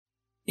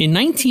In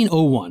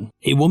 1901,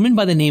 a woman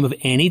by the name of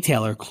Annie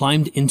Taylor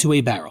climbed into a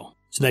barrel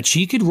so that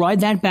she could ride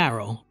that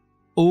barrel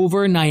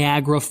over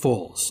Niagara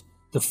Falls,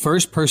 the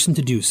first person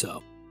to do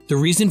so. The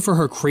reason for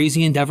her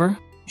crazy endeavor?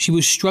 She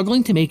was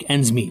struggling to make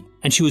ends meet,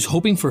 and she was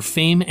hoping for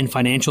fame and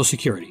financial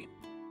security.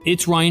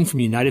 It's Ryan from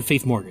United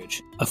Faith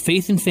Mortgage, a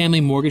faith and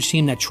family mortgage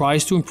team that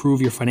tries to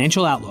improve your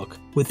financial outlook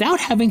without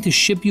having to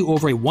ship you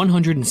over a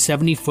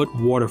 170-foot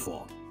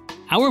waterfall.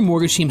 Our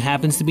mortgage team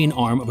happens to be an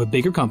arm of a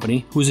bigger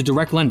company who is a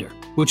direct lender,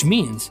 which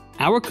means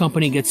our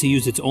company gets to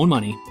use its own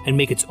money and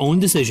make its own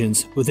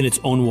decisions within its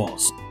own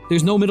walls.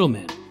 There's no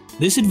middleman.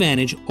 This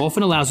advantage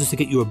often allows us to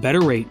get you a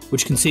better rate,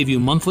 which can save you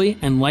monthly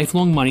and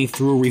lifelong money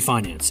through a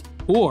refinance,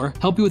 or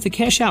help you with a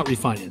cash-out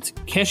refinance,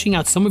 cashing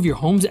out some of your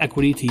home's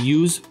equity to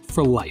use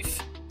for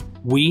life.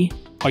 We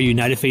are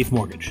United Faith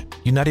Mortgage.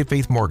 United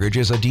Faith Mortgage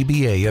is a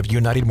DBA of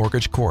United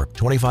Mortgage Corp.,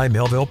 25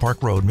 Melville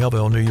Park Road,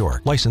 Melville, New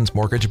York. Licensed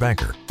mortgage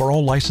banker. For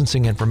all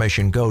licensing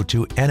information, go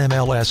to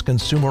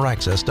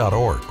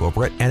nmlsconsumeraccess.org.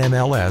 Corporate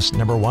NMLS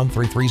number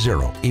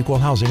 1330. Equal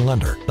housing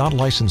lender. Not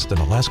licensed in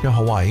Alaska,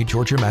 Hawaii,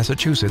 Georgia,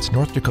 Massachusetts,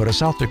 North Dakota,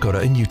 South Dakota,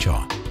 and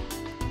Utah.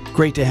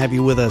 Great to have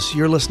you with us.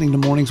 You're listening to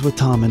Mornings with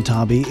Tom and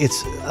Tabby.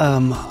 It's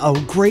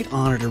a great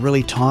honor to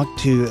really talk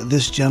to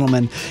this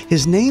gentleman.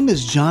 His name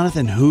is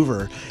Jonathan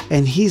Hoover,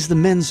 and he's the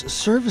Men's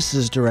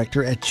Services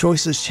Director at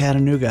Choices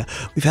Chattanooga.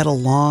 We've had a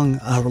long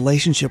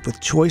relationship with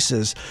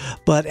Choices,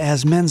 but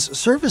as Men's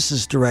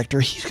Services Director,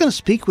 he's going to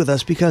speak with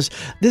us because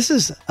this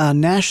is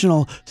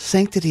National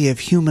Sanctity of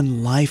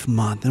Human Life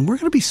Month, and we're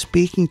going to be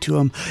speaking to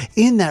him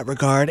in that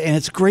regard, and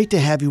it's great to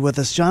have you with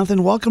us.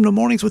 Jonathan, welcome to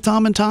Mornings with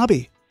Tom and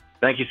Tabby.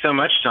 Thank you so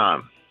much,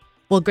 Tom.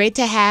 Well, great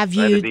to have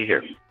you. Glad to be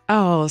here.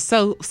 Oh,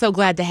 so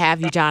glad to have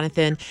you,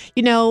 Jonathan.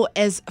 You know,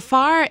 as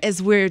far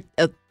as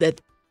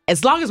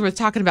as long as we're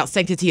talking about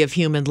sanctity of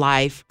human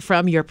life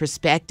from your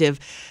perspective,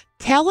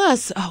 tell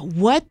us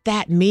what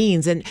that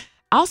means. And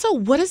also,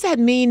 what does that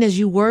mean as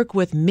you work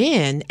with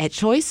men at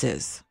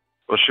Choices?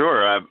 Well,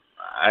 sure.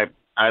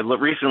 I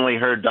recently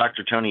heard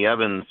Dr. Tony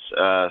Evans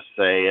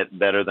say it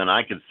better than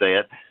I could say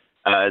it.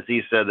 As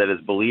he said that as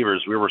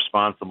believers, we're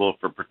responsible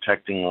for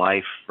protecting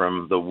life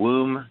from the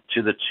womb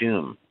to the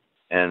tomb.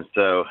 And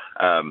so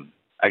I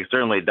can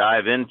certainly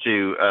dive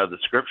into the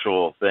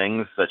scriptural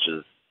things, such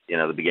as,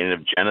 the beginning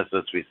of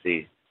Genesis, we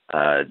see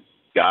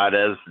God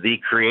as the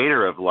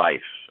creator of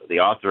life, the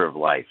author of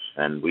life.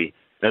 And we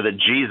know that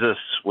Jesus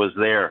was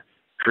there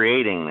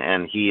creating,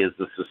 and he is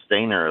the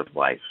sustainer of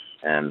life.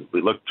 And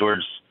we look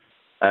towards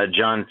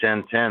John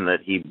 10:10,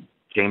 that he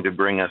came to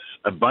bring us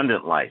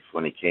abundant life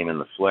when he came in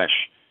the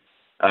flesh.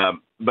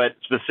 But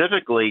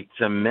specifically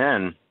to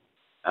men,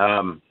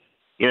 as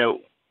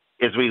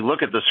we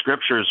look at the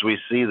scriptures, we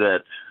see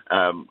that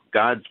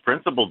God's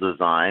principal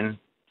design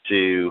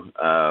to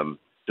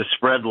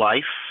spread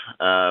life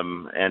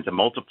and to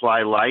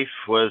multiply life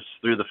was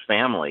through the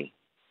family.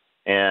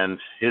 And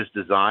his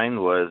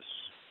design was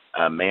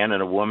a man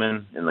and a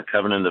woman in the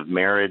covenant of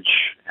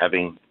marriage,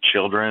 having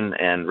children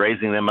and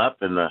raising them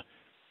up in the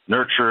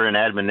nurture and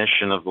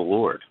admonition of the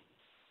Lord.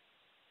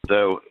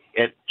 So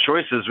at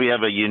Choices, we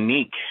have a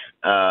unique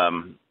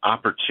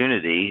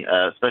opportunity,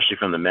 especially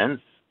from the men's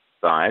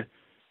side,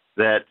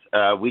 that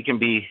we can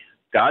be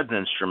God's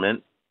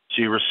instrument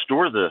to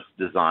restore the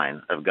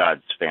design of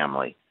God's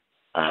family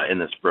in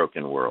this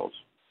broken world.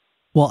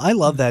 Well, I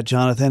love that,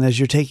 Jonathan. As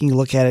you're taking a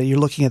look at it, you're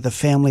looking at the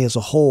family as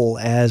a whole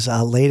as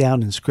laid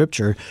out in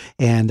Scripture.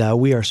 And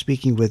we are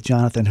speaking with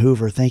Jonathan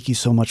Hoover. Thank you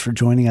so much for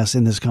joining us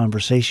in this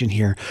conversation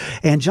here.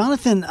 And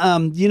Jonathan,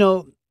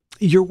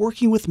 you're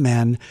working with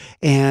men,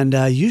 and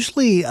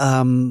usually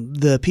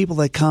the people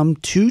that come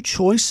to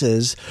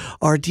Choices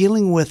are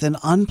dealing with an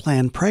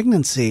unplanned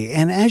pregnancy.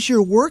 And as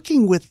you're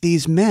working with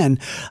these men,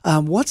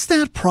 what's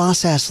that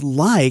process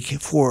like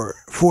for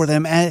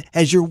them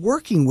as you're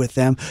working with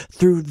them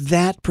through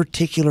that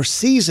particular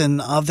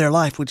season of their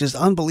life, which is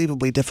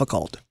unbelievably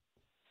difficult?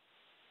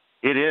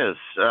 It is.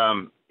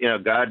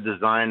 God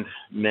designed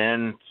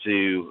men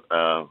to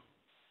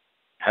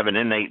have an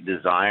innate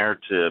desire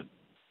to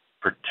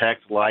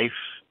protect life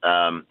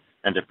and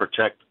to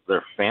protect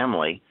their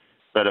family.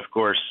 But of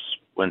course,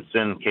 when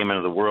sin came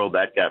into the world,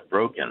 that got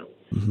broken.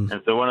 Mm-hmm.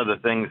 And so one of the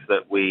things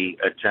that we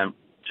attempt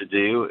to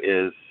do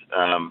is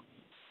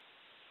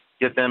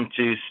get them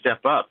to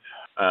step up,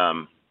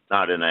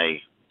 not in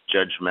a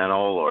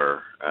judgmental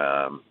or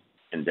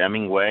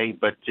condemning way,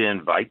 but to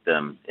invite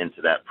them into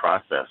that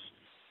process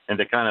and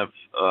to kind of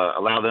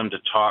allow them to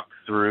talk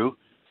through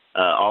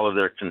all of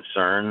their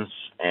concerns.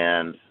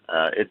 And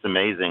it's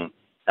amazing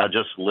how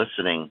just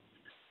listening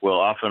will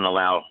often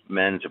allow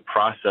men to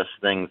process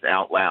things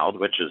out loud,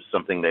 which is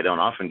something they don't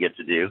often get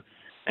to do,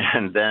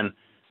 and then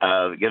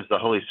gives the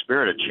Holy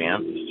Spirit a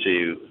chance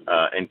to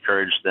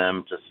encourage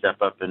them to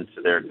step up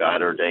into their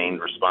God-ordained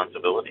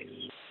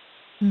responsibilities.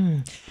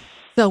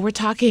 So we're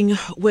talking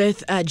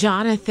with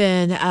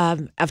Jonathan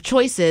of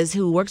Choices,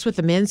 who works with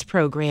the men's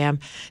program.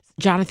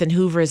 Jonathan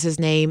Hoover is his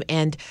name,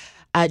 and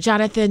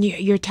Jonathan,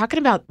 you're talking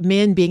about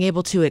men being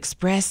able to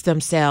express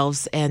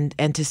themselves and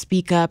to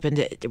speak up and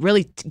to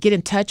really get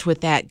in touch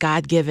with that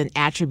God-given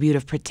attribute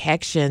of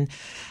protection.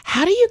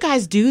 How do you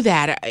guys do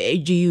that?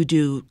 Do you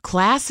do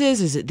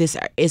classes? Is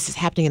this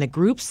happening in a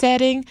group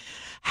setting?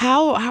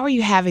 How are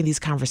you having these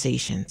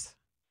conversations?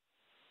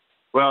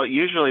 Well,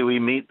 usually we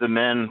meet the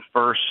men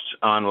first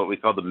on what we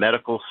call the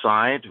medical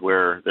side,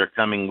 where they're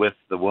coming with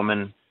the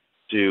woman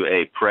to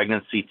a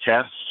pregnancy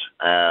test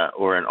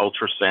or an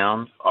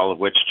ultrasound, all of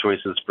which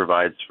Choices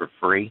provides for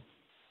free.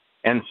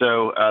 And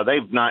so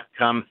they've not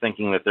come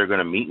thinking that they're going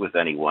to meet with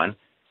anyone,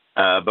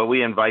 but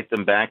we invite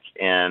them back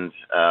and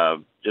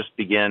just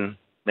begin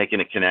making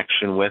a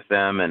connection with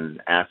them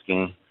and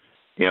asking,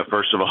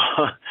 first of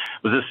all,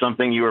 was this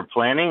something you were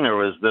planning or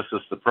was this a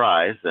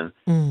surprise? And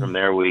from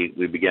there, we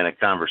begin a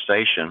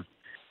conversation.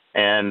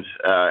 And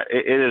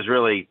it is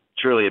really,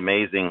 truly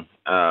amazing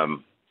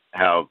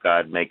how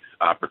God makes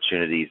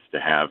opportunities to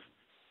have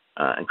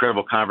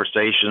incredible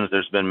conversations.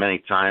 There's been many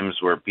times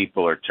where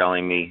people are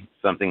telling me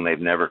something they've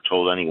never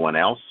told anyone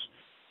else,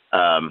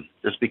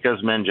 just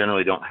because men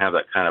generally don't have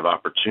that kind of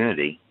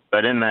opportunity.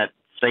 But in that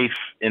safe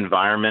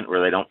environment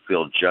where they don't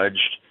feel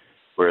judged,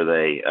 where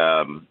they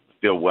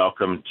feel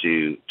welcome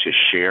to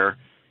share,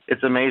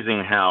 it's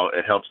amazing how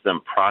it helps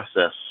them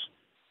process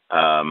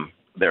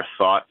their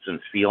thoughts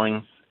and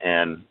feelings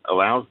and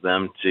allows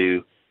them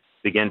to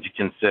begin to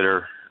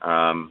consider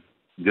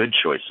good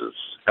choices,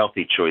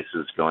 healthy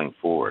choices going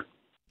forward.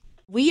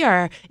 We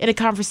are in a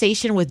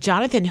conversation with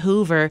Jonathan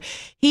Hoover.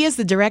 He is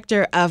the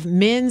director of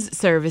men's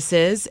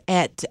services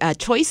at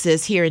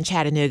Choices here in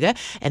Chattanooga,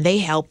 and they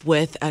help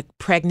with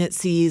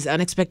pregnancies,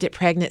 unexpected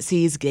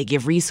pregnancies. They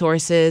give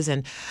resources,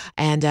 and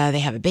they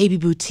have a baby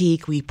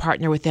boutique. We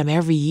partner with them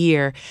every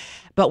year.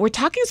 But we're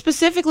talking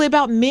specifically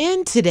about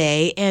men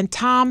today, and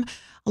Tom,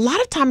 a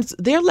lot of times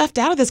they're left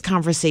out of this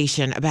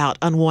conversation about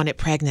unwanted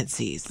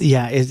pregnancies.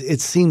 Yeah,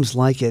 it seems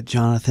like it,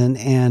 Jonathan.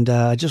 And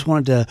I just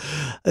wanted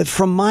to,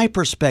 from my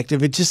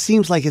perspective, it just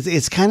seems like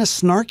it's kind of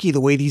snarky the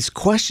way these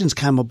questions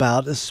come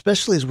about,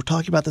 especially as we're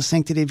talking about the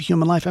sanctity of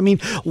human life. I mean,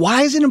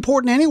 why is it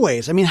important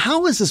anyways? I mean,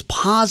 how has this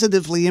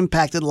positively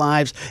impacted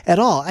lives at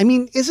all? I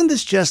mean, isn't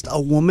this just a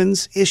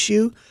woman's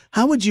issue?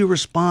 How would you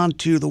respond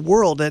to the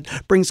world that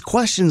brings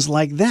questions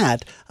like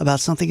that about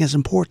something as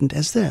important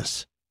as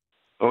this?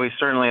 Well, we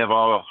certainly have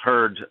all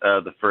heard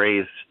the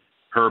phrase,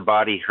 her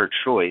body, her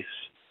choice.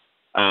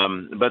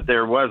 But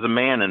there was a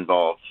man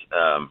involved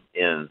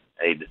in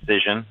a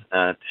decision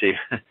to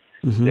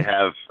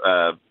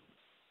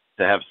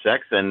have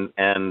sex, and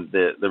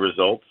the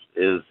result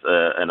is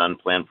an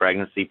unplanned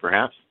pregnancy,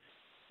 perhaps.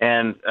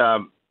 And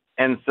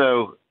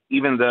so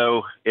even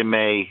though it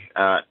may,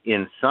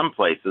 in some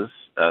places,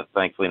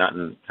 thankfully not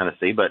in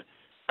Tennessee, but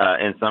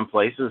in some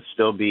places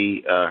still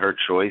be her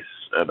choice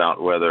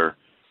about whether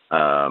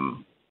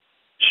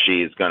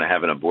she's going to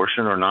have an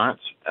abortion or not.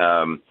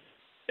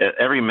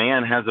 Every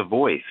man has a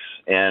voice,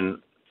 and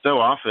so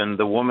often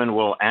the woman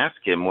will ask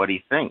him what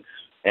he thinks.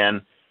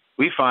 And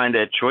we find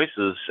at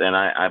Choices, and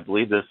I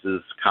believe this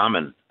is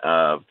common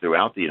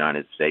throughout the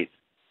United States,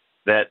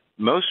 that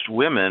most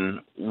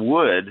women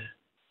would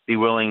be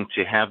willing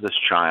to have this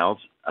child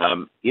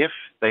if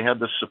they had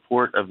the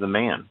support of the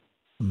man.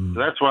 So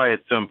that's why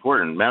it's so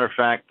important. Matter of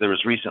fact, there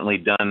was recently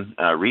done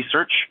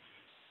research,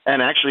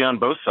 and actually on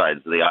both sides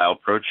of the aisle,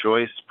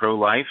 pro-choice,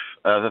 pro-life,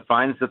 that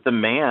finds that the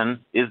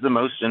man is the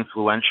most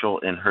influential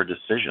in her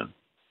decision.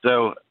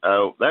 So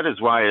that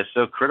is why it's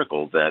so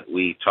critical that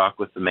we talk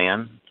with the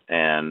man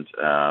and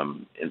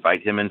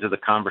invite him into the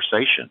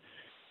conversation.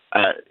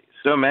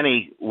 So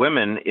many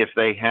women, if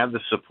they had the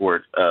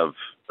support of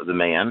the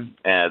man,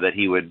 that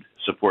he would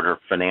support her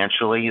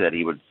financially, that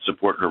he would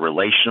support her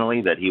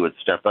relationally, that he would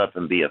step up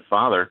and be a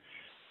father,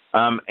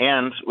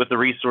 and with the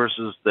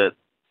resources that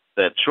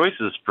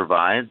Choices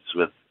provides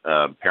with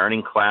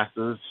parenting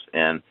classes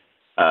and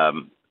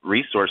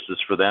resources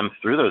for them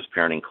through those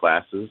parenting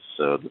classes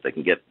so that they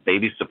can get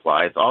baby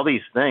supplies. All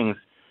these things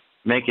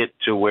make it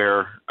to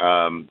where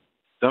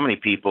so many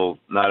people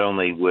not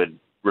only would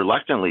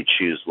reluctantly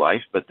choose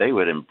life, but they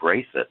would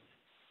embrace it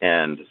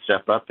and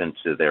step up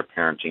into their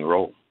parenting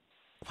role.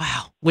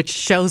 Wow, which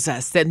shows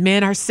us that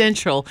men are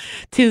central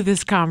to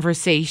this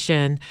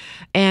conversation.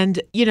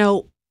 And,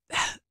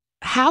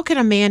 how can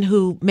a man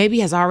who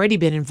maybe has already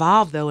been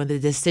involved, though, in the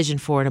decision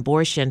for an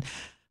abortion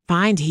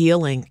find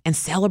healing and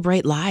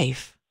celebrate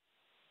life?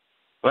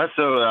 Well, that's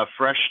so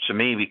fresh to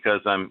me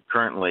because I'm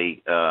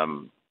currently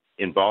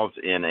involved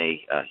in a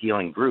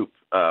healing group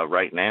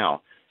right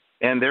now.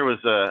 And there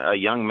was a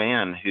young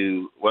man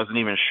who wasn't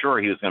even sure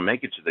he was going to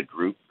make it to the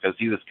group because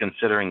he was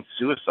considering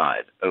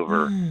suicide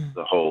over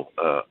the whole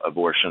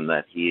abortion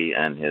that he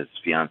and his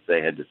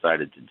fiancée had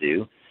decided to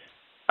do.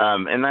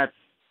 And that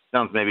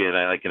sounds maybe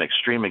like an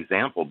extreme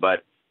example,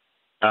 but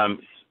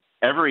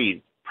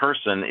every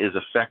person is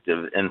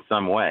affected in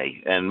some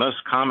way. And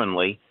most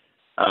commonly,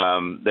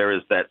 there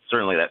is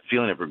certainly that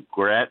feeling of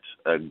regret,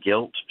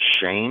 guilt,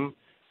 shame.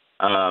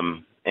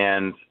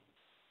 And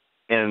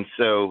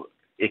so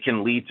it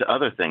can lead to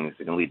other things.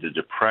 It can lead to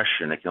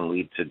depression. It can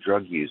lead to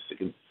drug use. It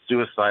can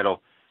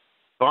suicidal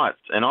thoughts,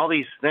 and all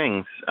these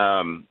things.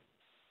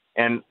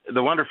 And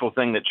the wonderful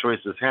thing that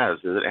Choices has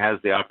is it has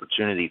the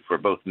opportunity for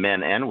both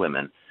men and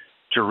women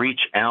to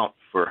reach out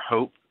for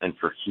hope and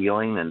for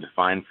healing and to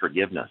find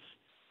forgiveness.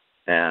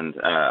 And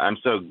I'm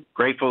so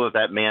grateful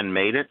that man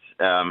made it,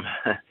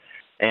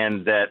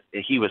 and that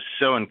he was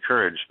so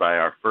encouraged by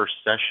our first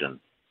session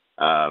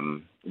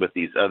with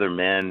these other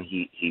men.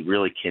 He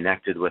really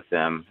connected with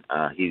them.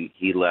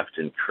 He left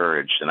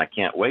encouraged, and I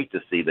can't wait to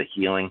see the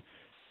healing,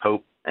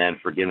 hope, and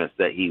forgiveness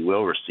that he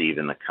will receive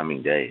in the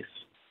coming days.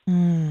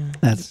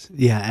 That's,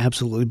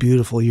 absolutely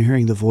beautiful. You're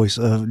hearing the voice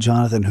of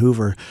Jonathan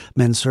Hoover,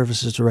 Men's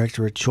Services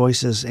Director at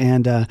Choices.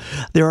 And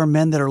there are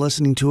men that are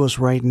listening to us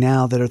right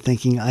now that are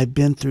thinking, I've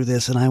been through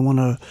this and I want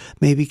to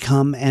maybe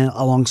come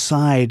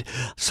alongside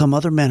some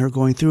other men who are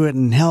going through it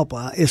and help.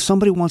 If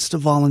somebody wants to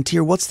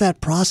volunteer, what's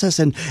that process?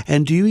 And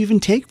do you even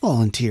take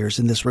volunteers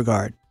in this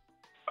regard?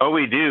 Oh,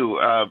 we do.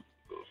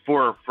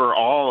 For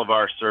all of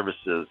our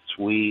services,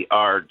 we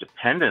are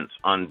dependent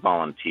on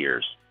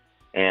volunteers.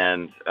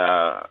 And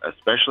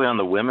especially on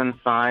the women's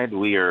side,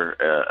 we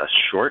are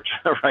short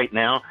right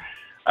now,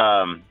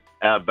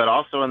 but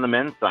also on the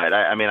men's side.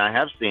 I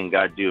have seen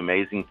God do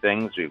amazing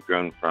things. We've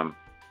grown from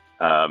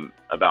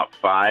about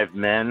 5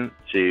 men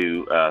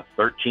to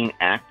 13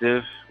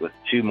 active, with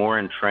 2 more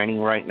in training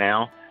right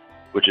now,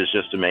 which is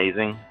just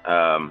amazing,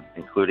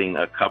 including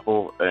a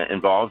couple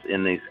involved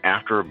in these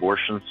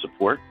after-abortion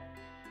support.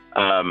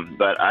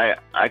 But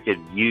I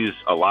could use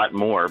a lot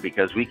more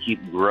because we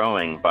keep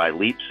growing by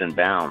leaps and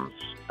bounds.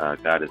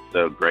 God is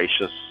so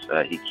gracious.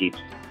 He keeps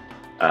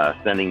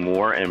sending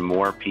more and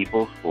more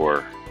people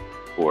for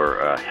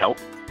help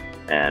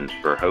and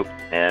for hope.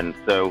 And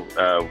so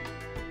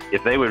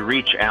if they would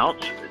reach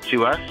out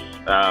to us,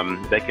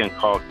 they can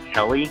call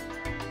Kelly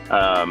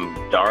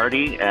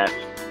Doherty at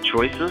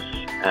Choices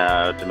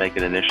to make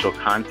an initial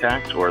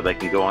contact, or they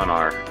can go on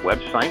our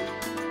website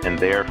and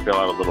there fill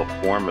out a little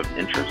form of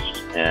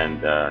interest,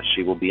 and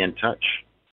she will be in touch.